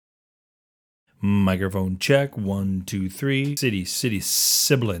Microphone check, 1, 2, 3. City,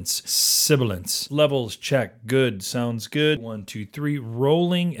 sibilance. Levels check, good, sounds good. 1, 2, 3,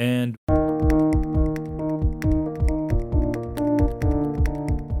 rolling and...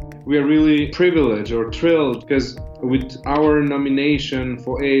 We are really privileged or thrilled because with our nomination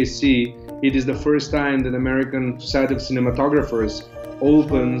for AAC, it is the first time that American Society of Cinematographers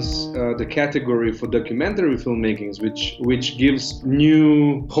opens the category for documentary filmmakings, which gives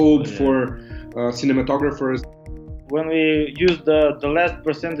new hope for cinematographers. When we use the last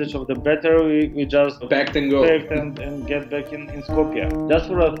percentage of the battery, we just packed and go and get back in Skopje. Just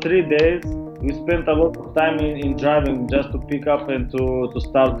for 3 days, we spent a lot of time in driving just to pick up and to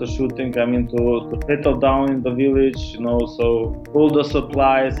start the shooting. I mean, to settle down in the village, so all the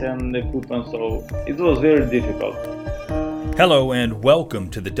supplies and equipment. So it was very difficult. Hello and welcome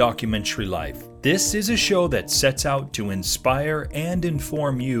to The Documentary Life. This is a show that sets out to inspire and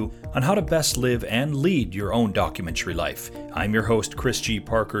inform you on how to best live and lead your own documentary life. I'm your host, Chris G.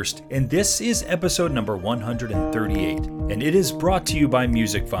 Parkhurst, and this is episode number 138, and it is brought to you by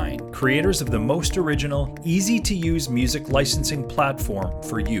MusicVine, creators of the most original, easy-to-use music licensing platform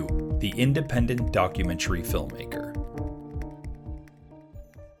for you, the independent documentary filmmaker.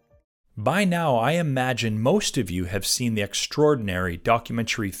 By now, I imagine most of you have seen the extraordinary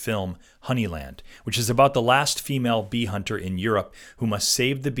documentary film Honeyland, which is about the last female bee hunter in Europe who must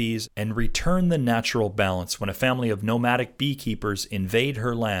save the bees and return the natural balance when a family of nomadic beekeepers invade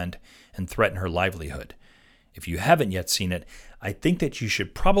her land and threaten her livelihood. If you haven't yet seen it, I think that you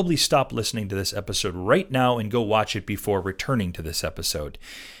should probably stop listening to this episode right now and go watch it before returning to this episode.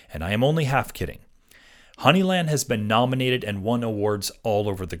 And I am only half kidding. Honeyland has been nominated and won awards all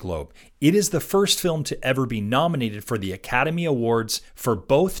over the globe. It is the first film to ever be nominated for the Academy Awards for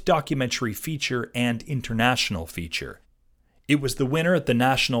both documentary feature and international feature. It was the winner at the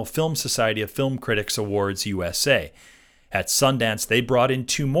National Film Society of Film Critics Awards USA. At Sundance, they brought in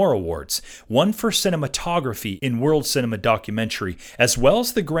 2 more awards, one for cinematography in World Cinema Documentary, as well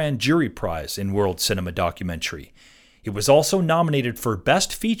as the Grand Jury Prize in World Cinema Documentary. It was also nominated for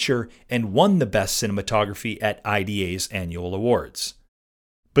Best Feature and won the Best Cinematography at IDA's annual awards.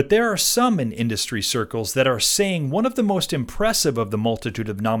 But there are some in industry circles that are saying one of the most impressive of the multitude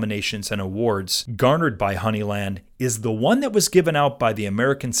of nominations and awards garnered by Honeyland is the one that was given out by the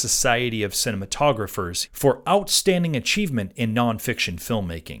American Society of Cinematographers for outstanding achievement in nonfiction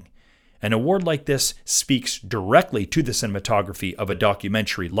filmmaking. An award like this speaks directly to the cinematography of a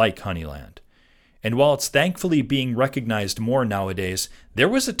documentary like Honeyland. And while it's thankfully being recognized more nowadays, there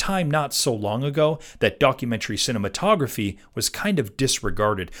was a time not so long ago that documentary cinematography was kind of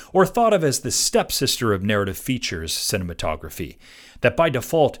disregarded or thought of as the stepsister of narrative features cinematography. That by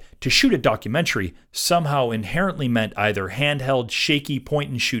default, to shoot a documentary somehow inherently meant either handheld, shaky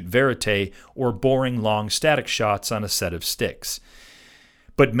point-and-shoot verite or boring long static shots on a set of sticks.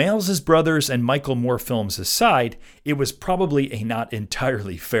 But Mails's Brothers and Michael Moore films aside, it was probably a not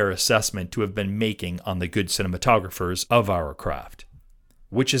entirely fair assessment to have been making on the good cinematographers of our craft.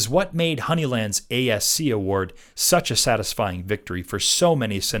 Which is what made Honeyland's ASC award such a satisfying victory for so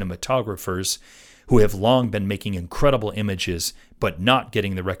many cinematographers who have long been making incredible images but not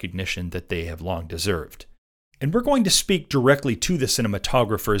getting the recognition that they have long deserved. And we're going to speak directly to the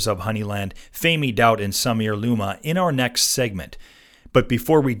cinematographers of Honeyland, Femi Daut and Samir Luma, in our next segment. But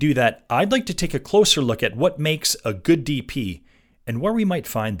before we do that, I'd like to take a closer look at what makes a good DP and where we might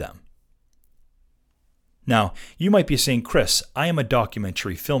find them. Now, you might be saying, Chris, I am a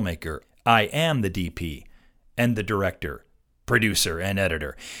documentary filmmaker. I am the DP and the director, producer, and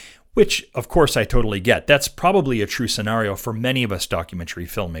editor. Which, of course, I totally get. That's probably a true scenario for many of us documentary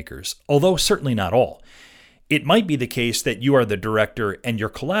filmmakers, although certainly not all. It might be the case that you are the director and your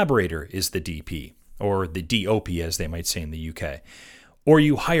collaborator is the DP, or the DOP as they might say in the UK. Or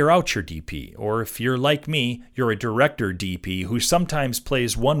you hire out your DP, or if you're like me, you're a director DP who sometimes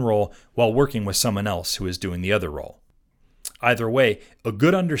plays one role while working with someone else who is doing the other role. Either way, a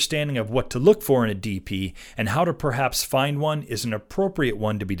good understanding of what to look for in a DP and how to perhaps find one is an appropriate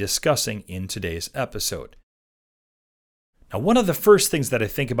one to be discussing in today's episode. Now, one of the first things that I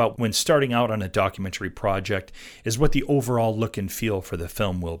think about when starting out on a documentary project is what the overall look and feel for the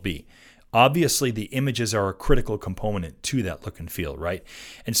film will be. Obviously, the images are a critical component to that look and feel, right?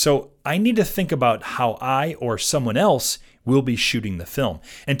 And so I need to think about how I or someone else will be shooting the film,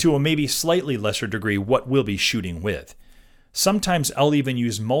 and to a maybe slightly lesser degree, what we'll be shooting with. Sometimes I'll even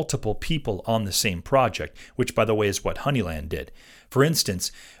use multiple people on the same project, which, by the way, is what Honeyland did. For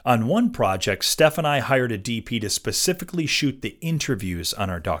instance, on one project, Steph and I hired a DP to specifically shoot the interviews on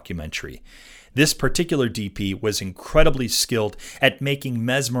our documentary. This particular DP was incredibly skilled at making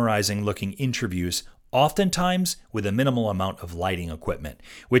mesmerizing looking interviews, oftentimes with a minimal amount of lighting equipment,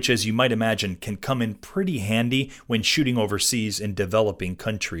 which, as you might imagine, can come in pretty handy when shooting overseas in developing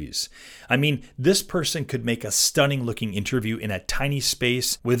countries. I mean, this person could make a stunning looking interview in a tiny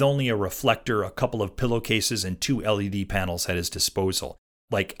space with only a reflector, a couple of pillowcases, and 2 LED panels at his disposal.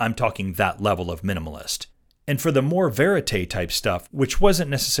 Like, I'm talking that level of minimalist. And for the more verite type stuff, which wasn't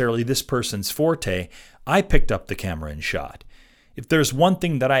necessarily this person's forte, I picked up the camera and shot. If there's one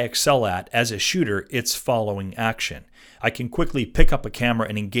thing that I excel at as a shooter, it's following action. I can quickly pick up a camera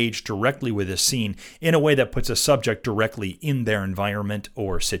and engage directly with a scene in a way that puts a subject directly in their environment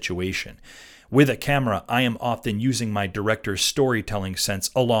or situation. With a camera, I am often using my director's storytelling sense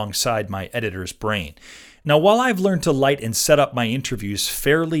alongside my editor's brain. Now, while I've learned to light and set up my interviews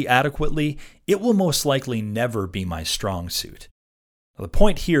fairly adequately, it will most likely never be my strong suit. The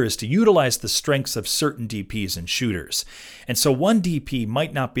point here is to utilize the strengths of certain DPs and shooters. And so one DP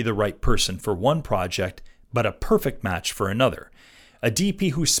might not be the right person for one project, but a perfect match for another. A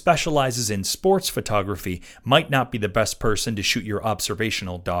DP who specializes in sports photography might not be the best person to shoot your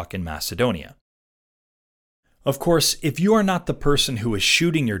observational doc in Macedonia. Of course, if you are not the person who is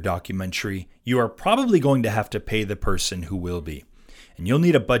shooting your documentary, you are probably going to have to pay the person who will be. And you'll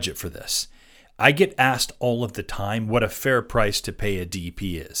need a budget for this. I get asked all of the time what a fair price to pay a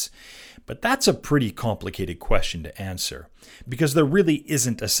DP is. But that's a pretty complicated question to answer, because there really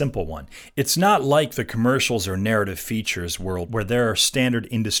isn't a simple one. It's not like the commercials or narrative features world where there are standard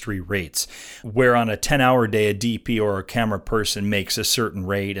industry rates, where on a 10-hour day a DP or a camera person makes a certain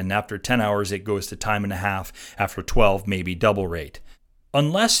rate, and after 10 hours it goes to time and a half, after 12 maybe double rate.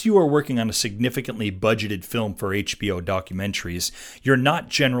 Unless you are working on a significantly budgeted film for HBO documentaries, you're not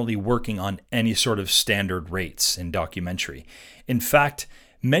generally working on any sort of standard rates in documentary. In fact,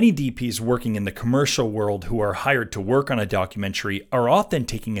 many DPs working in the commercial world who are hired to work on a documentary are often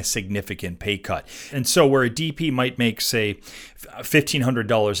taking a significant pay cut. And so where a DP might make, say,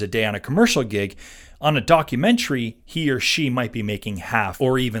 $1,500 a day on a commercial gig, on a documentary, he or she might be making half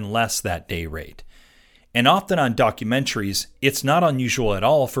or even less that day rate. And often on documentaries, it's not unusual at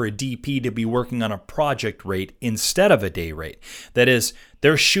all for a DP to be working on a project rate instead of a day rate. That is,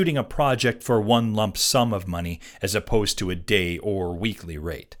 they're shooting a project for one lump sum of money as opposed to a day or weekly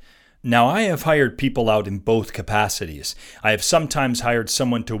rate. Now, I have hired people out in both capacities. I have sometimes hired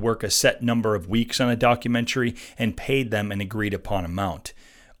someone to work a set number of weeks on a documentary and paid them an agreed upon amount.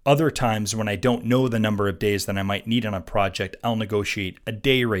 Other times, when I don't know the number of days that I might need on a project, I'll negotiate a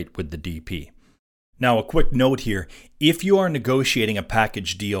day rate with the DP. Now, a quick note here, if you are negotiating a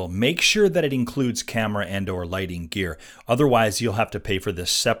package deal, make sure that it includes camera and/or lighting gear. Otherwise, you'll have to pay for this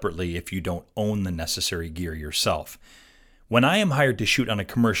separately if you don't own the necessary gear yourself. When I am hired to shoot on a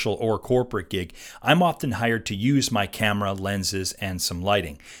commercial or corporate gig, I'm often hired to use my camera, lenses, and some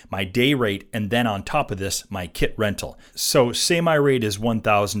lighting, my day rate, and then on top of this, my kit rental. So say my rate is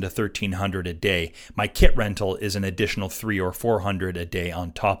 $1,000 to $1,300 a day, my kit rental is an additional $300 or $400 a day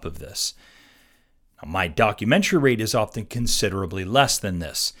on top of this. My documentary rate is often considerably less than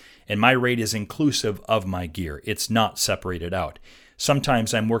this, and my rate is inclusive of my gear. It's not separated out.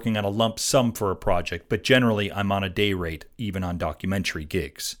 Sometimes I'm working on a lump sum for a project, but generally I'm on a day rate, even on documentary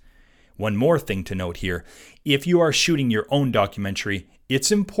gigs. One more thing to note here, if you are shooting your own documentary,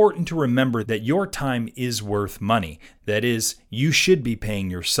 it's important to remember that your time is worth money. That is, you should be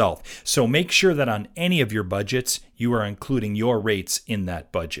paying yourself. So make sure that on any of your budgets, you are including your rates in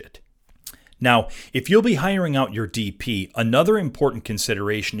that budget. Now, if you'll be hiring out your DP, another important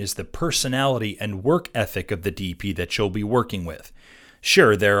consideration is the personality and work ethic of the DP that you'll be working with.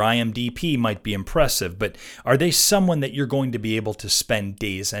 Sure, their IMDb might be impressive, but are they someone that you're going to be able to spend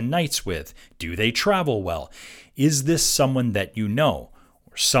days and nights with? Do they travel well? Is this someone that you know?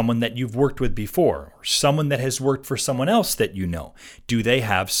 Or someone that you've worked with before? Or someone that has worked for someone else that you know? Do they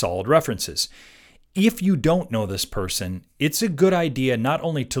have solid references? If you don't know this person, it's a good idea not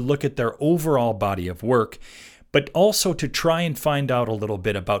only to look at their overall body of work, but also to try and find out a little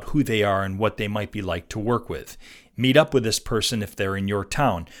bit about who they are and what they might be like to work with. Meet up with this person if they're in your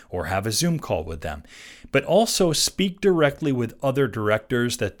town, or have a Zoom call with them. But also speak directly with other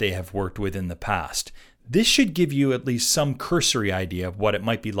directors that they have worked with in the past. This should give you at least some cursory idea of what it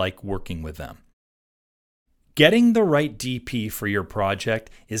might be like working with them. Getting the right DP for your project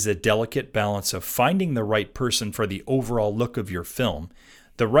is a delicate balance of finding the right person for the overall look of your film,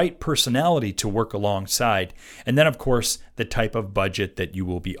 the right personality to work alongside, and then, of course, the type of budget that you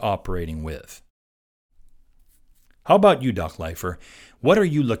will be operating with. How about you, Doc Lifer? What are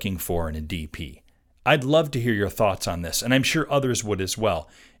you looking for in a DP? I'd love to hear your thoughts on this, and I'm sure others would as well.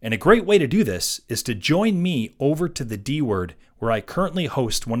 And a great way to do this is to join me over to the D Word, where I currently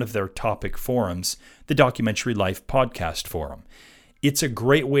host one of their topic forums, the Documentary Life Podcast Forum. It's a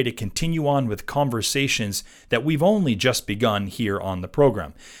great way to continue on with conversations that we've only just begun here on the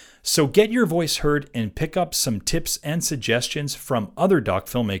program. So get your voice heard and pick up some tips and suggestions from other doc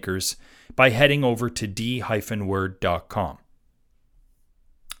filmmakers by heading over to d-word.com.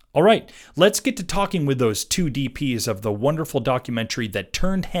 All right, let's get to talking with those two DPs of the wonderful documentary that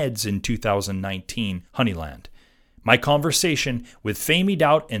turned heads in 2019, Honeyland. My conversation with Fahmy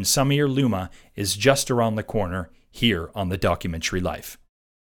Daoud and Samir Luma is just around the corner here on the Documentary Life.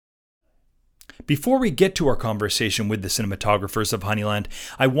 Before we get to our conversation with the cinematographers of Honeyland,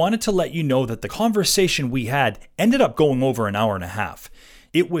 I wanted to let you know that the conversation we had ended up going over an hour and a half.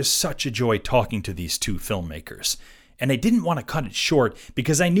 It was such a joy talking to these two filmmakers. And I didn't want to cut it short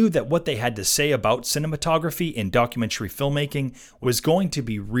because I knew that what they had to say about cinematography and documentary filmmaking was going to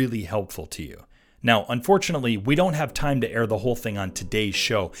be really helpful to you. Now, unfortunately, we don't have time to air the whole thing on today's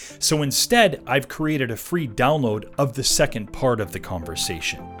show, so instead, I've created a free download of the second part of the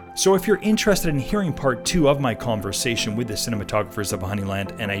conversation. So if you're interested in hearing part 2 of my conversation with the cinematographers of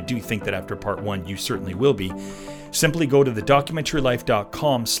Honeyland, and I do think that after part 1 you certainly will be, simply go to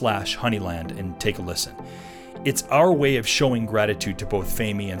thedocumentarylife.com/Honeyland and take a listen. It's our way of showing gratitude to both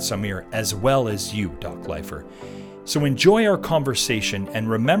Fahmy and Samir, as well as you, Doc Lifer. So enjoy our conversation and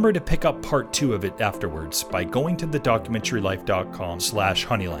remember to pick up part 2 of it afterwards by going to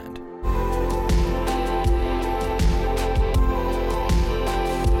thedocumentarylife.com/Honeyland.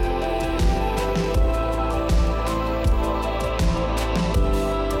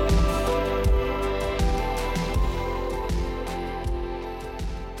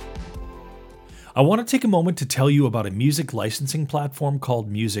 I want to take a moment to tell you about a music licensing platform called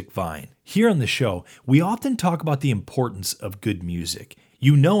MusicVine. Here on the show, we often talk about the importance of good music.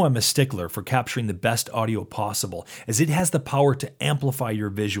 You know I'm a stickler for capturing the best audio possible, as it has the power to amplify your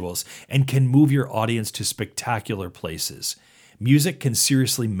visuals and can move your audience to spectacular places. Music can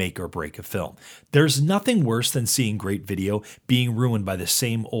seriously make or break a film. There's nothing worse than seeing great video being ruined by the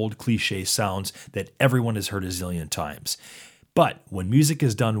same old cliche sounds that everyone has heard a zillion times. But when music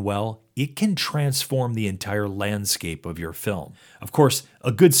is done well, it can transform the entire landscape of your film. Of course,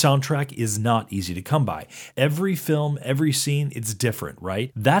 a good soundtrack is not easy to come by. Every film, every scene, it's different,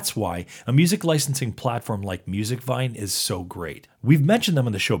 right? That's why a music licensing platform like MusicVine is so great. We've mentioned them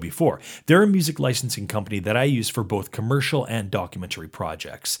on the show before. They're a music licensing company that I use for both commercial and documentary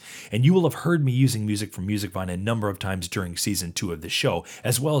projects. And you will have heard me using music from MusicVine a number of times during season 2 of the show,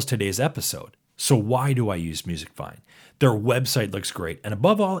 as well as today's episode. So why do I use MusicVine? Their website looks great, and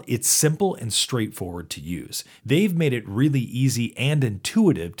above all, it's simple and straightforward to use. They've made it really easy and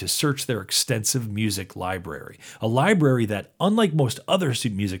intuitive to search their extensive music library. A library that, unlike most other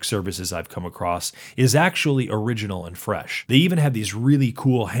music services I've come across, is actually original and fresh. They even have these really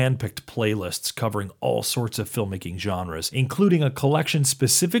cool hand-picked playlists covering all sorts of filmmaking genres, including a collection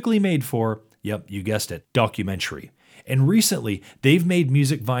specifically made for, yep, you guessed it, documentary. And recently, they've made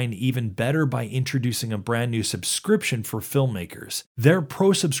MusicVine even better by introducing a brand new subscription for filmmakers. Their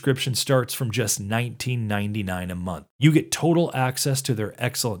pro subscription starts from just $19.99 a month. You get total access to their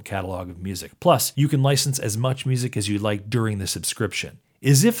excellent catalog of music. Plus, you can license as much music as you like during the subscription.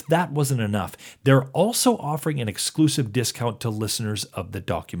 As if that wasn't enough, they're also offering an exclusive discount to listeners of The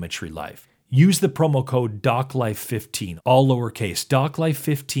Documentary Life. Use the promo code DocLife15, all lowercase,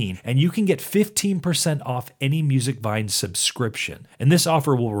 DocLife15, and you can get 15% off any MusicVine subscription. And this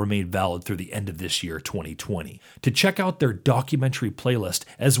offer will remain valid through the end of this year, 2020. To check out their documentary playlist,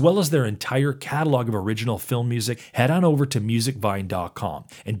 as well as their entire catalog of original film music, head on over to musicvine.com.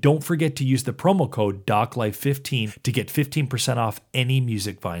 And don't forget to use the promo code DocLife15 to get 15% off any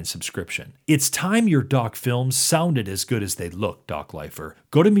MusicVine subscription. It's time your doc films sounded as good as they look, Doc Lifer.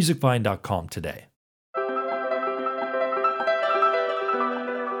 Go to musicvine.com today.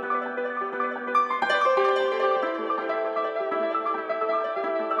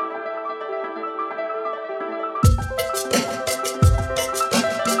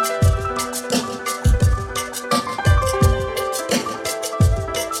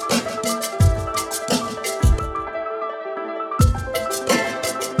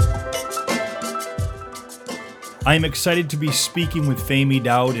 I am excited to be speaking with Fahmy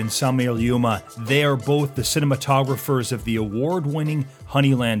Daoud and Samir Luma. They are both the cinematographers of the award-winning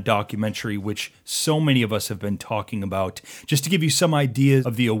Honeyland documentary, which so many of us have been talking about. Just to give you some idea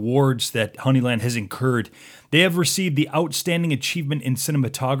of the awards that Honeyland has incurred, They have received the Outstanding Achievement in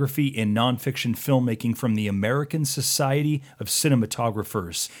Cinematography in Nonfiction Filmmaking from the American Society of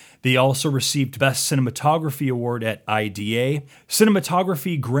Cinematographers. They also received Best Cinematography Award at IDA,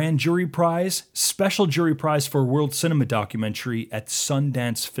 Cinematography Grand Jury Prize, Special Jury Prize for World Cinema Documentary at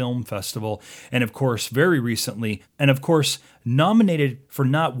Sundance Film Festival, and of course, very recently, nominated for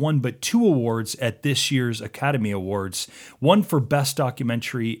not one but 2 awards at this year's Academy Awards, one for Best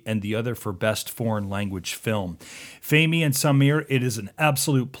Documentary and the other for Best Foreign Language Film. Fahmy and Samir, it is an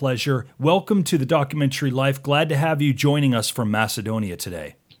absolute pleasure. Welcome to the Documentary Life. Glad to have you joining us from Macedonia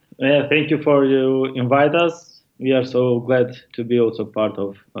today. Yeah, thank you for you invite us. We are so glad to be also part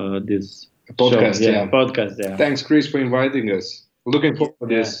of this podcast. Show. Podcast. Yeah. Thanks, Chris, for inviting us. Looking forward to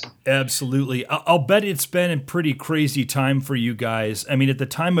this. Absolutely. I'll bet it's been a pretty crazy time for you guys. I mean, at the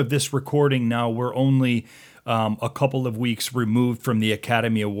time of this recording now, we're only a couple of weeks removed from the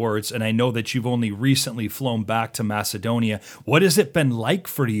Academy Awards, and I know that you've only recently flown back to Macedonia. What has it been like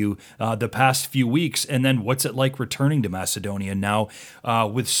for you the past few weeks, and then what's it like returning to Macedonia now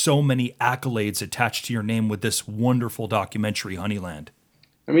with so many accolades attached to your name with this wonderful documentary, Honeyland?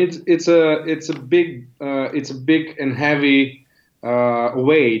 I mean, it's a big and heavy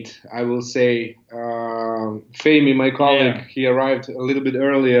weight, I will say. Fahmy, my colleague, he arrived a little bit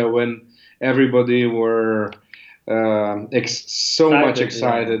earlier when everybody were so much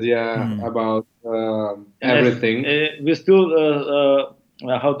excited, about everything. We still,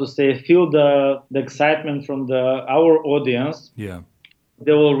 feel the excitement from our audience. Yeah,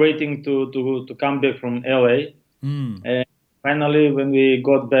 they were waiting to come back from LA. And finally, when we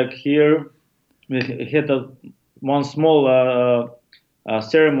got back here, we had one small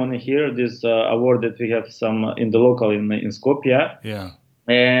ceremony here. This award that we have some in the local in Skopje. Yeah.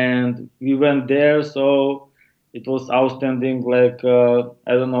 And we went there, so it was outstanding. Like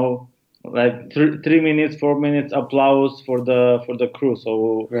I don't know, like 3 minutes, 4 minutes applause for the crew.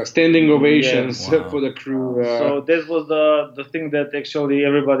 So standing ovations for the crew. So this was the thing that actually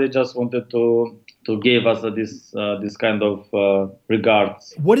everybody just wanted to give us this kind of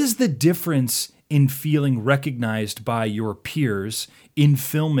regards. What is the difference in feeling recognized by your peers in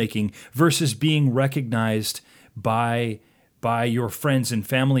filmmaking versus being recognized by your friends and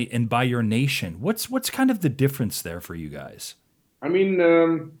family and by your nation? What's kind of the difference there for you guys? I mean,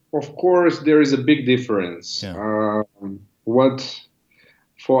 of course, there is a big difference. Yeah. What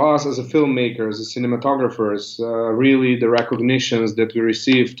for us as a filmmakers, as cinematographers, really the recognitions that we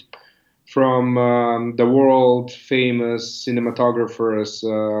received from the world famous cinematographers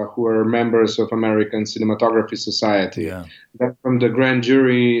who are members of American Cinematography Society. Yeah. Then from the grand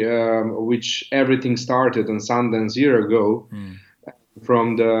jury, which everything started on Sundance a year ago,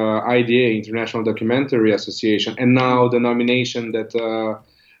 from the IDA, International Documentary Association, and now the nomination that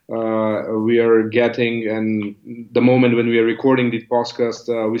we are getting, and the moment when we are recording this podcast,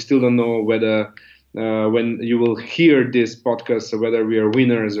 we still don't know whether when you will hear this podcast, whether we are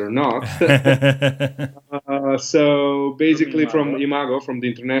winners or not. So basically from IMAGO, from the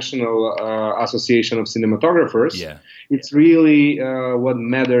International Association of Cinematographers, it's really what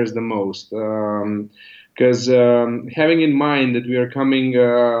matters the most. Because having in mind that we are coming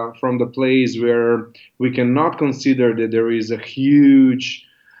from the place where we cannot consider that there is a huge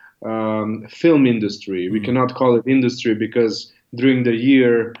film industry. We cannot call it industry because during the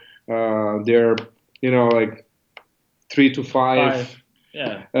year there are, like 3 to 5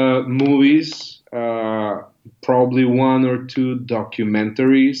 movies, probably 1 or 2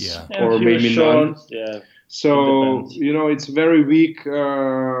 documentaries, or maybe none. So, it's very weak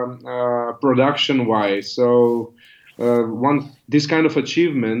production-wise. So this kind of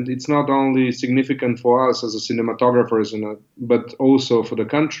achievement, it's not only significant for us as a cinematographers, but also for the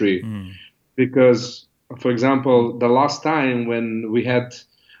country. Because, for example, the last time when we had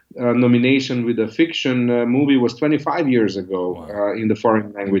nomination with a fiction movie was 25 years ago in the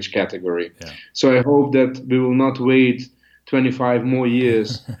foreign language category. So I hope that we will not wait 25 more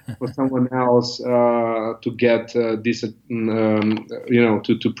years for someone else to get this,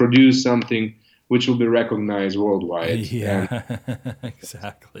 to produce something which will be recognized worldwide.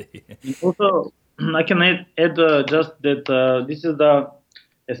 Exactly. Also, I can add just that this is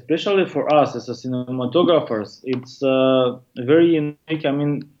especially for us as a cinematographers, it's very unique. I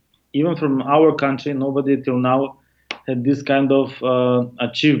mean, even from our country, nobody till now had this kind of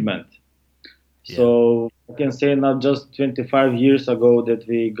achievement. So I can say not just 25 years ago that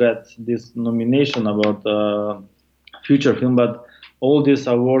we got this nomination about feature film, but all these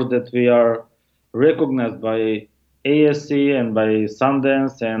awards that we are recognized by ASC and by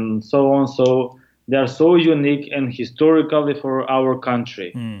Sundance and so on. So they are so unique and historically for our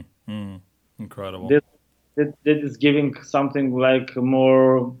country. Incredible. that is giving something like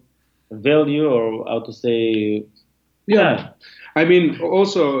more value, or how to say, Yeah. I mean,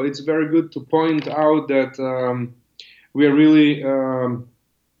 also, it's very good to point out that we are really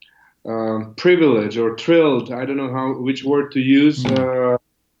privileged or thrilled. I don't know which word to use,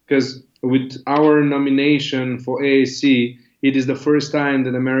 because with our nomination for AAC, it is the first time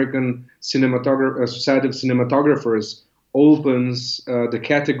that American Society of Cinematographers opens the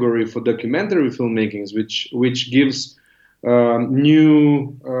category for documentary filmmakings, which gives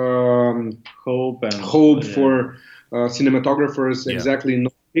new hope for cinematographers, exactly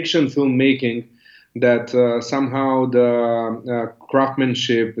non-fiction filmmaking, that somehow the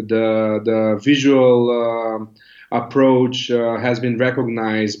craftsmanship, the visual approach has been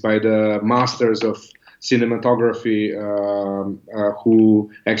recognized by the masters of cinematography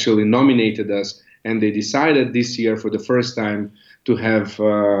who actually nominated us, and they decided this year for the first time to have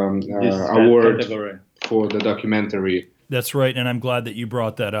award category for the documentary. That's right, and I'm glad that you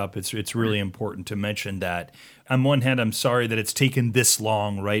brought that up. It's really important to mention that. On one hand, I'm sorry that it's taken this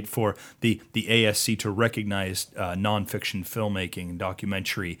long, right, for the ASC to recognize nonfiction filmmaking and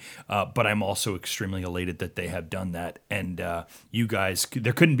documentary, but I'm also extremely elated that they have done that. And you guys,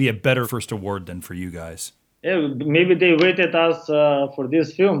 there couldn't be a better first award than for you guys. Yeah, maybe they waited us for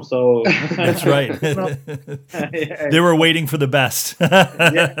this film, so that's right. They were waiting for the best. That's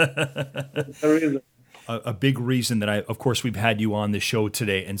the reason. A big reason that of course, we've had you on the show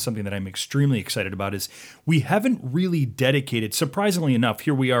today, and something that I'm extremely excited about is we haven't really dedicated, surprisingly enough,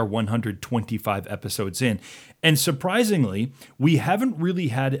 here we are 125 episodes in, and surprisingly, we haven't really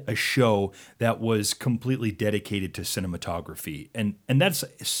had a show that was completely dedicated to cinematography. And that's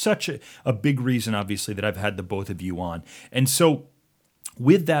such a big reason, obviously, that I've had the both of you on. And so,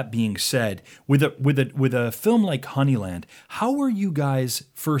 with that being said, with a film like Honeyland, how were you guys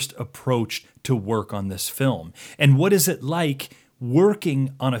first approached to work on this film? And what is it like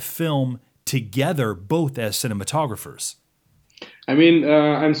working on a film together, both as cinematographers? I mean,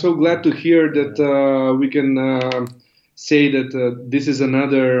 I'm so glad to hear that we can say that this is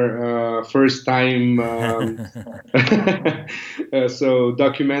another first time so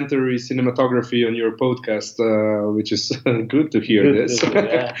documentary cinematography on your podcast, which is good to hear this.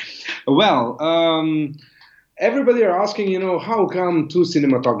 Well, everybody are asking, how come two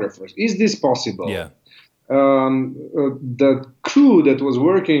cinematographers? Is this possible? Yeah. The crew that was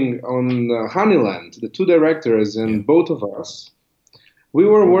working on Honeyland, the two directors and both of us, we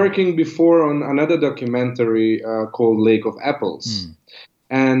were working before on another documentary called Lake of Apples.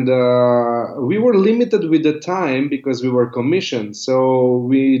 And we were limited with the time because we were commissioned. So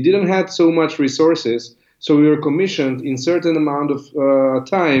we didn't have so much resources. So we were commissioned in certain amount of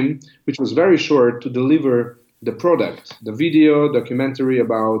time, which was very short, to deliver the product, the video documentary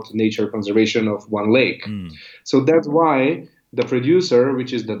about nature conservation of one lake. So that's why the producer,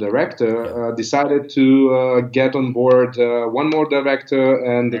 which is the director, decided to get on board one more director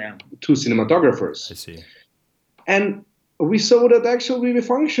and two cinematographers. I see. And we saw that actually we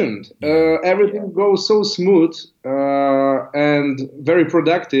functioned. Everything goes so smooth and very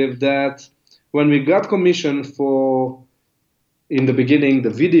productive that when we got commissioned for, in the beginning, the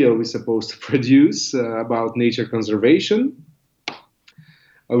video we're supposed to produce about nature conservation,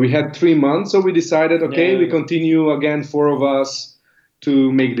 we had 3 months, so we decided, we continue again, 4 of us,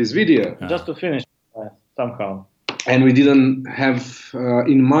 to make this video. Just to finish somehow. And we didn't have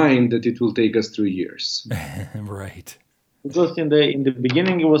in mind that it will take us 3 years. Right. Because in the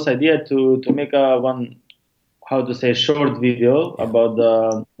beginning it was idea to make one, how to say, short video about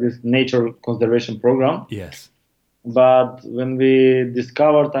this nature conservation program. Yes. But when we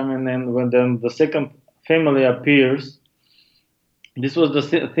discovered, and when then the second family appears, this was the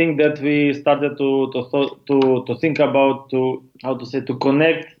thing that we started to think about, to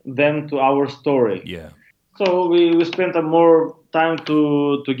connect them to our story. Yeah. So we spent a more time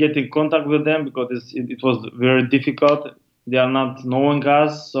to get in contact with them, because it was very difficult. They are not knowing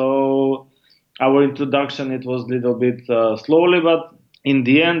us, so our introduction, it was a little bit slowly, but in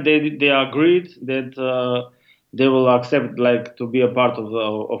the end they agreed that they will accept to be a part of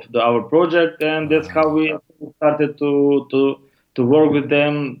our project, and that's how we started to work with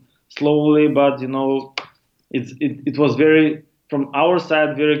them slowly. But it was very, from our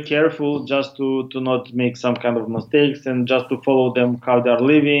side, very careful, just to not make some kind of mistakes, and just to follow them, how they are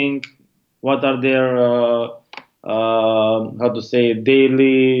living, what are their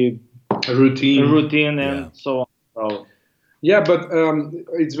daily routine and so on. So. Yeah, but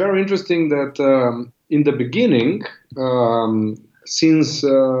it's very interesting that in the beginning, since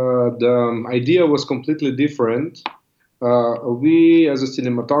the idea was completely different, we as a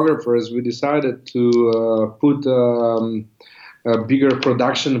cinematographers, we decided to put a bigger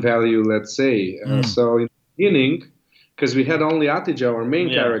production value, let's say. So in the beginning, because we had only Atija, our main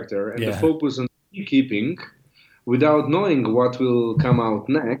character, and the focus on beekeeping, without knowing what will come out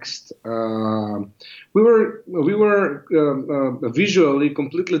next, we were visually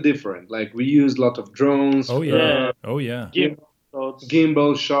completely different. Like we used a lot of drones.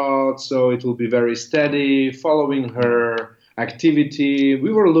 Gimbal shots, so it will be very steady, following her activity.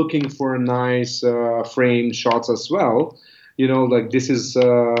 We were looking for nice frame shots as well. Like this is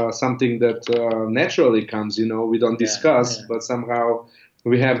something that naturally comes. We don't discuss, but somehow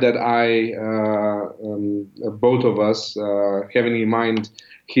we have that eye, both of us, having in mind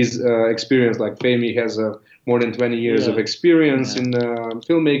his experience. Like Femi has more than 20 years of experience in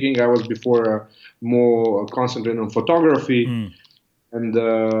filmmaking. I was before more concentrated on photography. And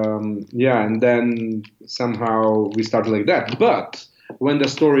and then somehow we started like that. But when the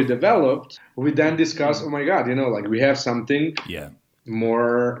story developed, we then discussed, oh my God, like we have something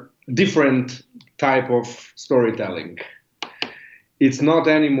more different type of storytelling. It's not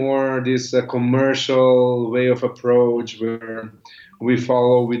anymore this commercial way of approach where we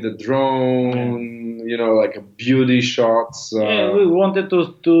follow with the drone, like beauty shots. We wanted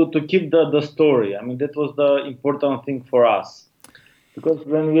to keep the story. I mean, that was the important thing for us. Because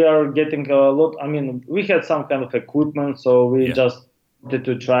when we are getting a lot, I mean, we had some kind of equipment, so we just wanted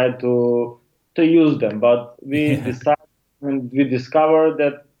to try to use them. But we decided, and we discovered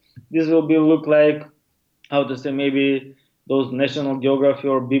that this will look like, how to say, maybe those National Geography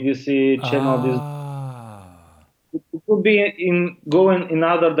or BBC channel. It would be going in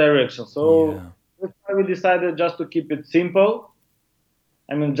other direction. So that's why we decided just to keep it simple.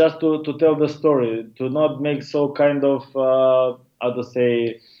 I mean, just to tell the story, to not make so kind of how to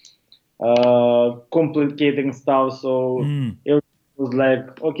say complicating stuff. So it was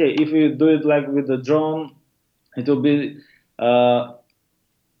like, okay, if we do it like with the drone, it will be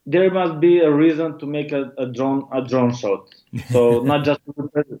there must be a reason to make a drone shot. So not just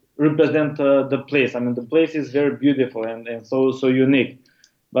to represent the place. I mean, the place is very beautiful and so unique,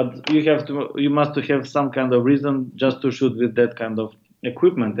 but you must have some kind of reason just to shoot with that kind of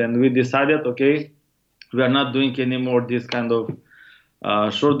equipment. And we decided, okay, we are not doing anymore this kind of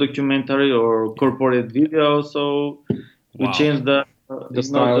short documentary or corporate video. So we changed the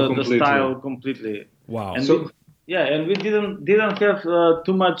style completely. Wow. And we didn't have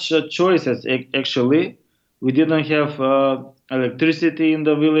too much choices. Actually, we didn't have electricity in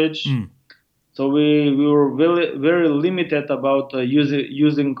the village, so we were very limited about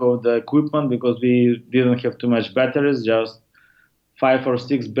using of the equipment because we didn't have too much batteries, just 5 or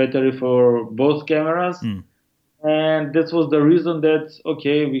 6 battery for both cameras. And that was the reason that,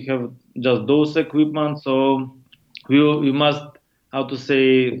 okay, we have just those equipment, so we must, how to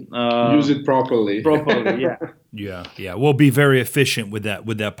say, use it properly. Yeah. We'll be very efficient with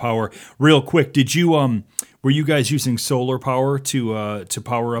that power. Real quick, did you were you guys using solar power to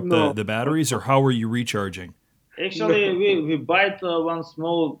power up the batteries, or how were you recharging? Actually, we bought one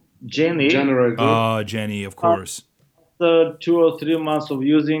small generator. Jenny, of course. 2 or 3 months of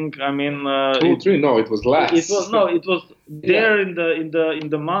using, I mean, 2 or 3. No, it was less. It was there in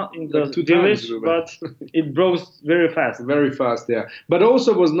the village, but it broke very fast. Very fast, yeah. But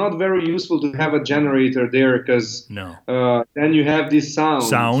also was not very useful to have a generator there because then you have this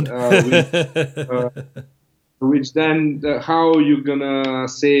sound. Which then how you gonna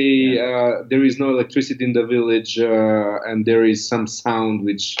say there is no electricity in the village and there is some sound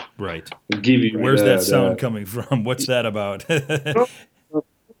which give you. Where's that sound coming from? What's that about?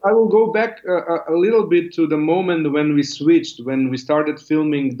 I will go back a little bit to the moment when we switched, when we started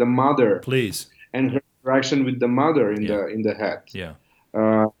filming the mother, please, and her interaction with the mother in the head. Yeah.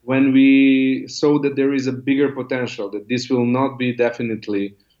 When we saw that there is a bigger potential, that this will not be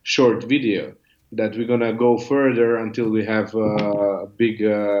definitely short video, that we're gonna go further until we have a big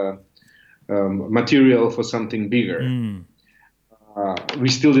material for something bigger. We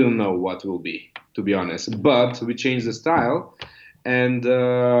still didn't know what will be, to be honest, but we changed the style, and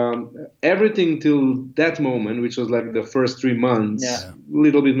everything till that moment, which was like the first 3 months, a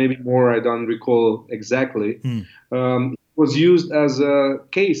little bit maybe more, I don't recall exactly, was used as a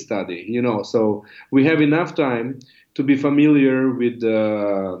case study, so we have enough time to be familiar with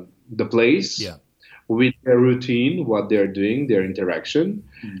the place, with their routine, what they're doing, their interaction.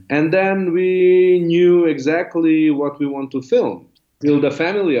 And then we knew exactly what we want to film till the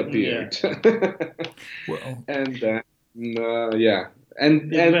family appeared. And it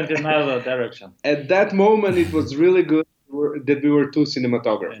went in another direction. At that moment, it was really good. we were two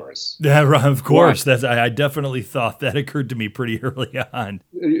cinematographers. Yeah, right, of course. That's I definitely thought that occurred to me pretty early on.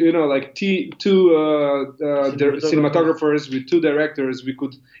 You know, like two cinematographers with two directors, we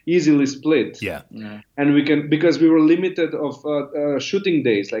could easily split. Yeah. And we can, because we were limited of shooting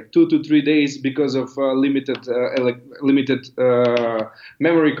days, like 2 to 3 days, because of limited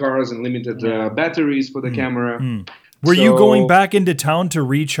memory cards and limited batteries for the camera. Were you going back into town to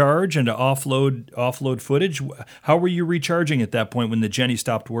recharge and to offload footage? How were you recharging at that point when the Jenny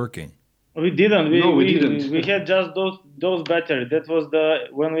stopped working? We didn't. We didn't. We had just those battery. That was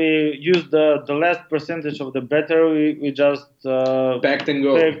when we used the last percentage of the battery. We just packed and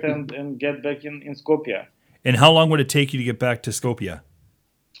go and get back in Skopje. And how long would it take you to get back to Skopje?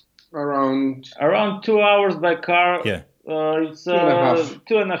 Around 2 hours by car. Yeah. It's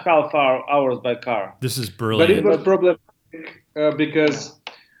 2.5 hours by car. This is brilliant. But it was problematic because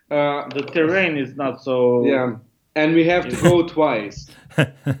the terrain is not so. Yeah, and we have to go twice.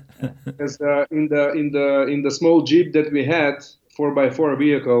 Because in the small Jeep that we had, 4x4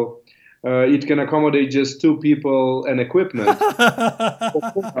 vehicle, it can accommodate just 2 people and equipment,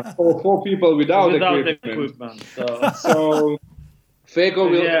 or 4 people without equipment. So Feko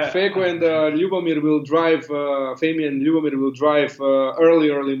and Ljubomir will drive. Femi and Ljubomir will drive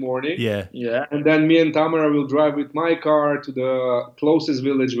early morning. Yeah. And then me and Tamara will drive with my car to the closest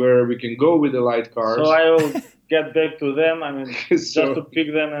village where we can go with the light cars. So I will get back to them. I mean, just to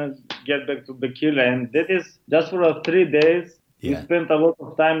pick them and get back to Bekile. And that is just for 3 days. We spent a lot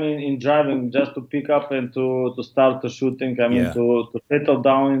of time in driving just to pick up and to start the shooting. I mean, to settle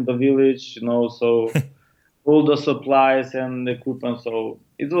down in the village, you know, so all the supplies and equipment. So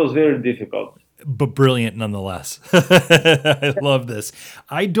it was very difficult. But brilliant nonetheless. I love this.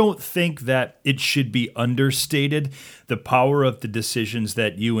 I don't think that it should be understated, the power of the decisions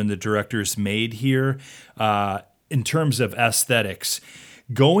that you and the directors made here in terms of aesthetics.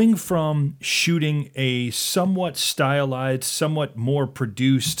 Going from shooting a somewhat stylized, somewhat more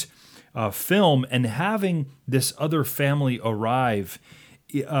produced film and having this other family arrive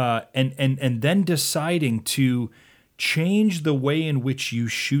and then deciding to change the way in which you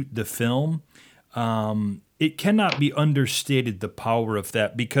shoot the film, it cannot be understated the power of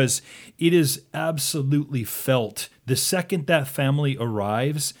that, because it is absolutely felt. The second that family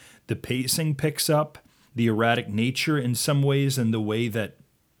arrives, the pacing picks up, the erratic nature in some ways, and the way that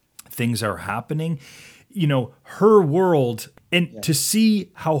things are happening. You know, her world, and to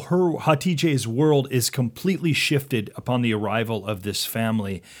see how Hatice's world is completely shifted upon the arrival of this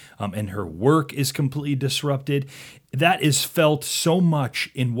family, and her work is completely disrupted. That is felt so much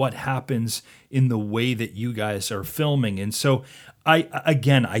in what happens in the way that you guys are filming. And so I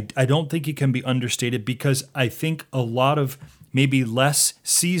don't think it can be understated, because I think a lot of maybe less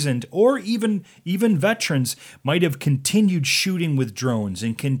seasoned or even veterans might have continued shooting with drones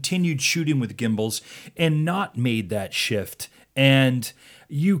and continued shooting with gimbals and not made that shift. And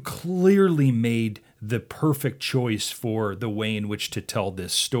you clearly made the perfect choice for the way in which to tell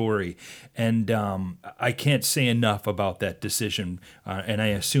this story. And I can't say enough about that decision. And I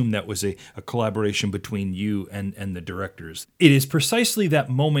assume that was a collaboration between you and the directors. It is precisely that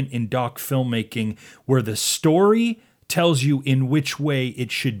moment in doc filmmaking where the story tells you in which way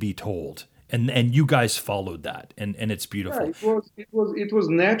it should be told. And you guys followed that, and it's beautiful. Yeah, it was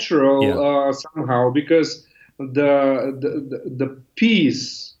natural somehow, because the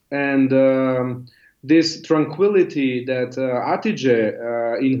peace and this tranquility that Hatice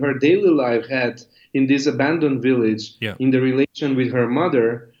in her daily life had in this abandoned village, in the relation with her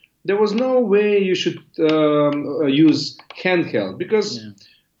mother, there was no way you should use handheld, because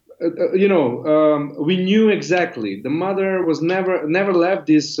we knew exactly the mother was never left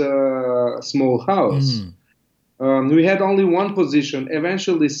this small house. We had only one position,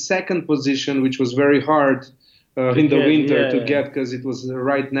 eventually second position, which was very hard in the winter to get, because it was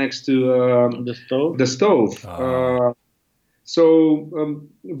right next to the stove. So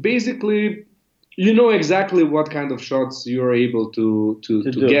basically, you know exactly what kind of shots you're able to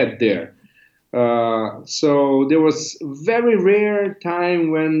get there. So there was very rare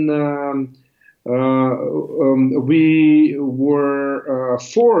time when we were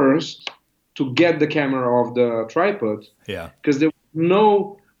forced to get the camera off the tripod, because there was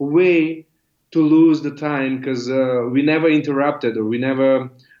no way to lose the time, because we never interrupted, or we never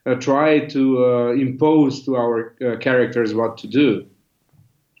tried to impose to our characters what to do.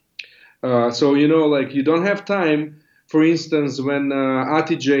 So you don't have time. For instance, when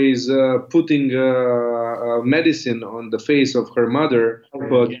Hatice is putting medicine on the face of her mother,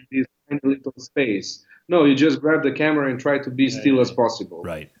 but this tiny little space. No, you just grab the camera and try to be still as possible.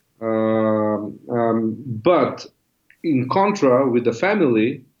 Right. But in contra with the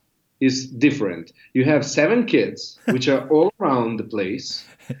family is different. You have 7 kids, which are all around the place.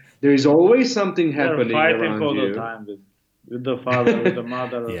 There is always something They're happening fighting around all the you. time with the father, with the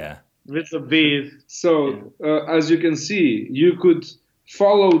mother, Yeah. with the bees. So, as you can see, you could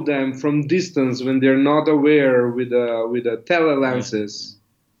follow them from distance when they're not aware with a telelenses,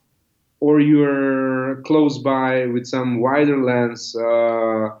 or you're close by with some wider lens,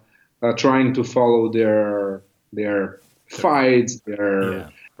 trying to follow their fights, their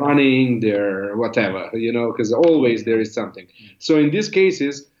running, their whatever, because always there is something. So in these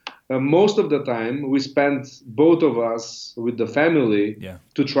cases, most of the time we spend both of us with the family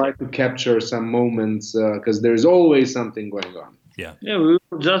to try to capture some moments, because there's always something going on. Yeah. Yeah, we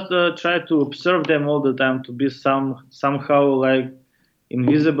will just try to observe them all the time, to be somehow like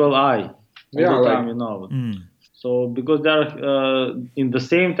invisible eye all the time. So because they're in the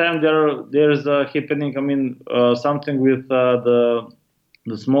same time there's happening. I mean, something with the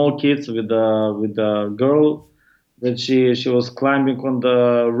small kids, with the girl that she was climbing on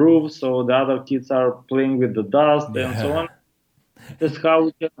the roof. So the other kids are playing with the dust and so on. That's how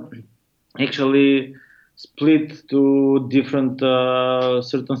we can actually split to different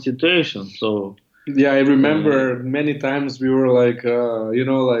certain situations. So yeah, I remember many times we were like,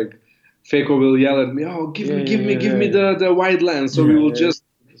 like Feko will yell at me, "Oh, give me the wide lens." So we will just,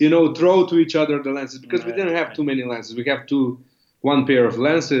 throw to each other the lenses, because we didn't have too many lenses. We have one pair of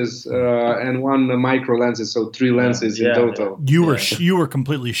lenses and one micro lenses, so 3 lenses in total. You were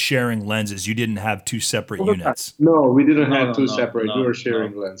completely sharing lenses. You didn't have 2 separate units. No, we didn't have 2 separate. We were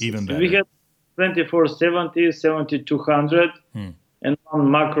sharing lenses. Even better. We had 24-70, 70-200, and one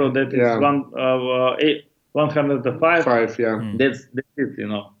macro that is 105. 5, yeah. That's it.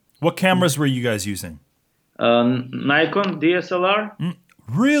 What cameras were you guys using? Nikon DSLR.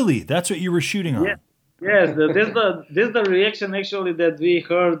 Really? That's what you were shooting on? Yes, this the reaction actually that we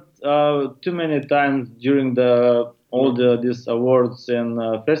heard too many times during these awards and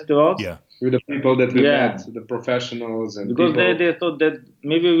festivals. Yeah. With the people that we met, the professionals and because people. they thought that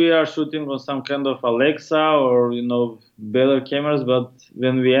maybe we are shooting on some kind of Alexa or better cameras, but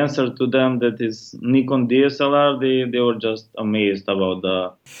when we answered to them that is Nikon DSLR, they were just amazed about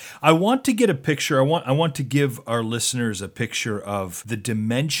the. I want to get a picture. I want to give our listeners a picture of the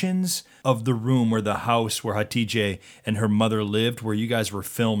dimensions of the room or the house where Hatice and her mother lived, where you guys were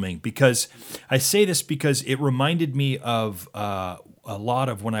filming. Because I say this because it reminded me of a lot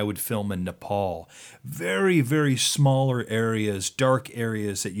of when I would film in Nepal. Very, very smaller areas, dark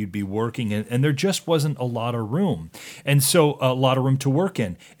areas that you'd be working in, and there just wasn't a lot of room. And so a lot of room to work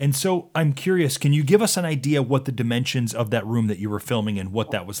in. And so I'm curious, can you give us an idea what the dimensions of that room that you were filming in,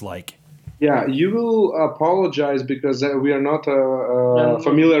 what that was like? Yeah, you will apologize because we are not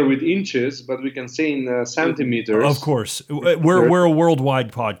familiar with inches, but we can say in centimeters. Of course. We're a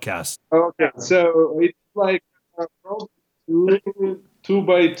worldwide podcast. Okay, so it's like 2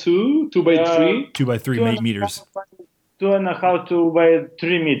 by 2, 2 by 3. 2 by 3 meters. 2.5 2 by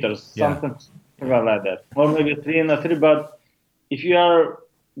 3 meters, something like that, or maybe 3.3. But if you are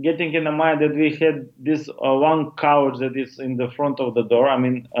getting in the mind that we had this one couch that is in the front of the door, I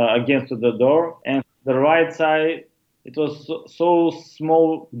mean against the door, and the right side it was so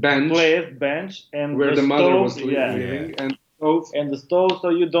small bench, and where the mother stove, was living, and the stove, so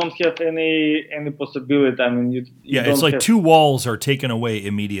you don't have any possibility. I mean, you it's like 2 walls are taken away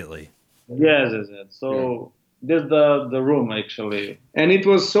immediately. Yes. So this the room actually, and it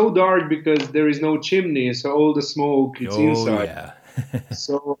was so dark because there is no chimney, so all the smoke it's inside. Yeah.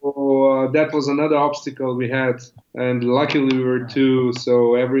 So that was another obstacle we had, and luckily we were 2.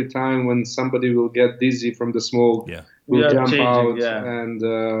 So every time when somebody will get dizzy from the smoke, we'll jump out and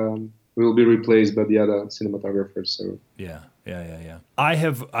we'll be replaced by the other cinematographers. So yeah. I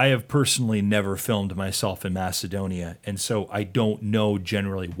have personally never filmed myself in Macedonia, and so I don't know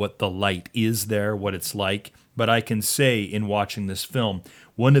generally what the light is there, what it's like. But I can say in watching this film,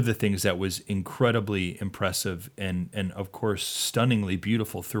 one of the things that was incredibly impressive and of course stunningly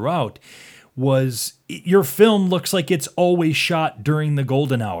beautiful throughout was your film looks like it's always shot during the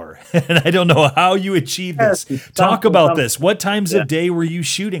golden hour. And I don't know how you achieve this. Talk about this. What times of day were you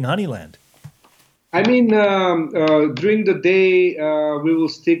shooting Honeyland? I mean, during the day, we will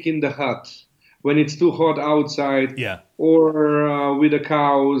stick in the hut when it's too hot outside, or with the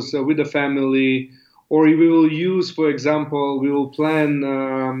cows, with the family, or we will use, for example, we will plan,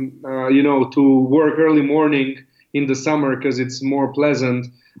 to work early morning in the summer because it's more pleasant.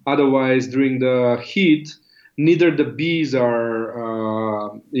 Otherwise, during the heat, neither the bees are,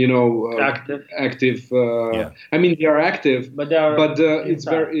 active. I mean, they are active, but it's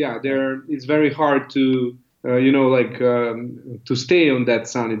very hard to to stay on that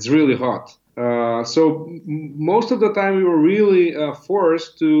sun. It's really hot. So most of the time we were really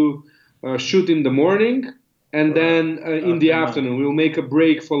forced to shoot in the morning, and then in the afternoon we'll make a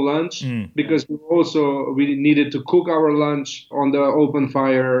break for lunch because we needed to cook our lunch on the open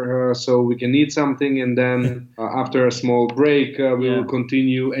fire so we can eat something, and then after a small break we will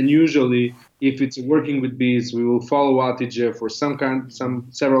continue. And usually, if it's working with bees, we will follow Atice for some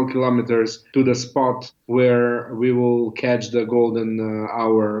several kilometers to the spot where we will catch the golden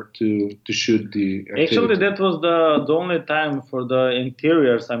hour to shoot the activity. Actually, that was the only time for the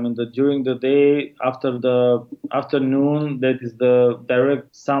interiors. I mean, during the day, after the afternoon, that is the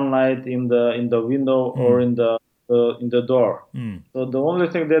direct sunlight in the window or in the door. So the only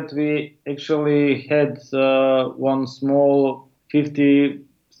thing that we actually had one small 50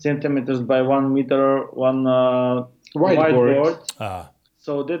 centimeters by 1 meter whiteboard.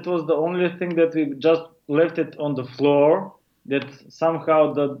 So that was the only thing that we just left it on the floor, that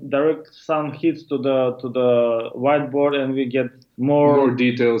somehow the direct sun hits to the whiteboard and we get more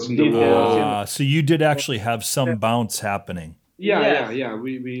details in the wall. So you did actually have some bounce happening. Yeah.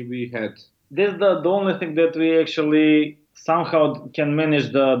 We had. This is the only thing that we actually somehow can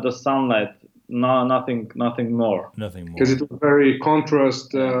manage the sunlight. No, nothing more. Nothing more. Because it was very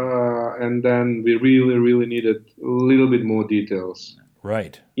contrast, and then we really needed a little bit more details.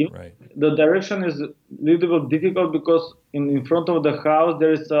 Right. The direction is a little bit difficult because in front of the house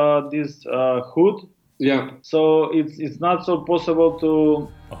there is this hood. Yeah. So it's not so possible to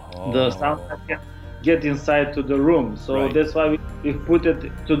the sunlight can get inside to the room. So that's why we put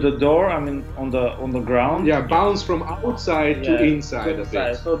it to the door. I mean, on the ground. Yeah, bounce from outside to inside a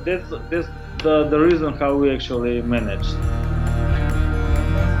bit. So that's the reason how we actually managed.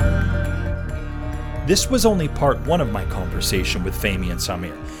 This was only part one of my conversation with Fahmy and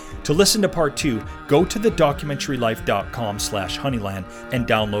Samir. To listen to part two, go to thedocumentarylife.com/honeyland and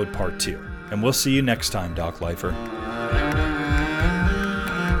download part two. And we'll see you next time, Doc Lifer.